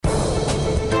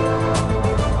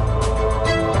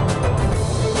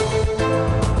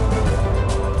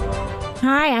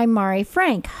Hi, I'm Mari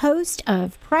Frank, host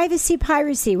of Privacy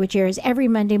Piracy, which airs every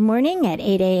Monday morning at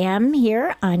 8 a.m.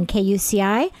 here on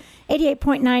KUCI,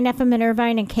 88.9 FM in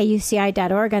Irvine, and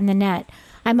KUCI.org on the net.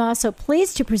 I'm also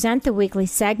pleased to present the weekly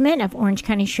segment of Orange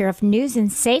County Sheriff News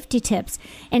and Safety Tips.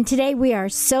 And today we are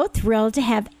so thrilled to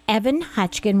have Evan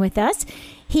Hotchkin with us.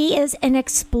 He is an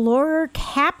Explorer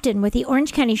Captain with the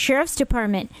Orange County Sheriff's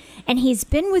Department, and he's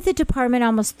been with the department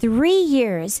almost 3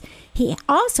 years. He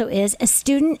also is a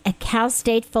student at Cal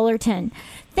State Fullerton.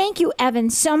 Thank you, Evan,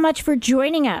 so much for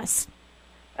joining us.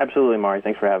 Absolutely, Mari.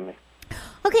 Thanks for having me.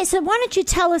 Okay, so why don't you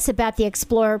tell us about the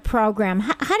Explorer program?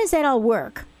 How does that all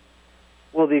work?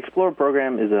 Well, the Explorer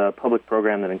program is a public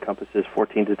program that encompasses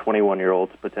 14 to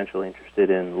 21-year-olds potentially interested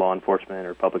in law enforcement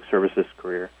or public services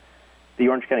career. The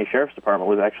Orange County Sheriff's Department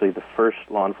was actually the first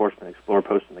law enforcement Explorer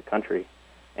post in the country,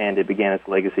 and it began its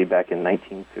legacy back in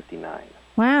 1959.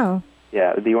 Wow.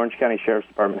 Yeah, the Orange County Sheriff's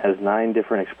Department has 9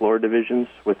 different Explorer divisions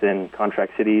within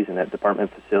contract cities and at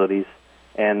department facilities,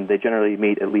 and they generally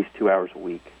meet at least 2 hours a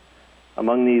week.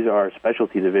 Among these are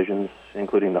specialty divisions,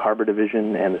 including the Harbor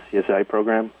Division and the CSI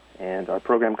program, and our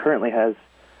program currently has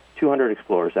 200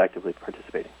 Explorers actively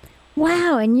participating.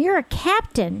 Wow, and you're a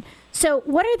captain. So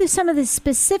what are some of the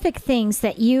specific things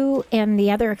that you and the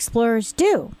other Explorers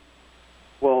do?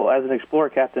 Well, as an Explorer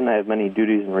Captain, I have many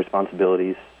duties and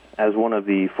responsibilities. As one of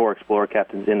the 4 Explorer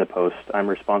Captains in the post, I'm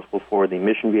responsible for the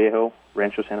Mission Viejo,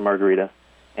 Rancho Santa Margarita,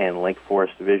 and Lake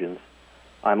Forest divisions.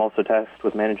 I'm also tasked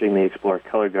with managing the Explorer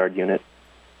Color Guard unit.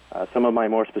 Some of my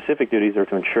more specific duties are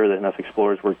to ensure that enough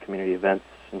Explorers work community events,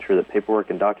 ensure that paperwork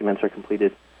and documents are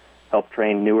completed, help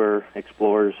train newer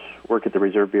Explorers, work at the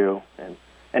Reserve Bureau, and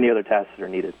any other tasks that are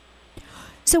needed.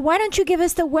 So why don't you give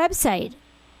us the website?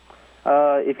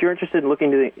 If you're interested in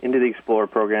looking into the Explorer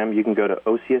program, you can go to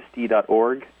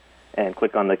ocsd.org and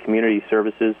click on the Community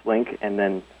Services link, and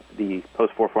then the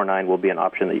Post 449 will be an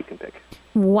option that you can pick.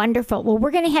 Wonderful. Well,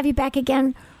 we're going to have you back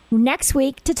again next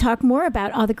week to talk more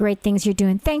about all the great things you're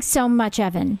doing. Thanks so much,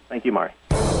 Evan. Thank you, Mari.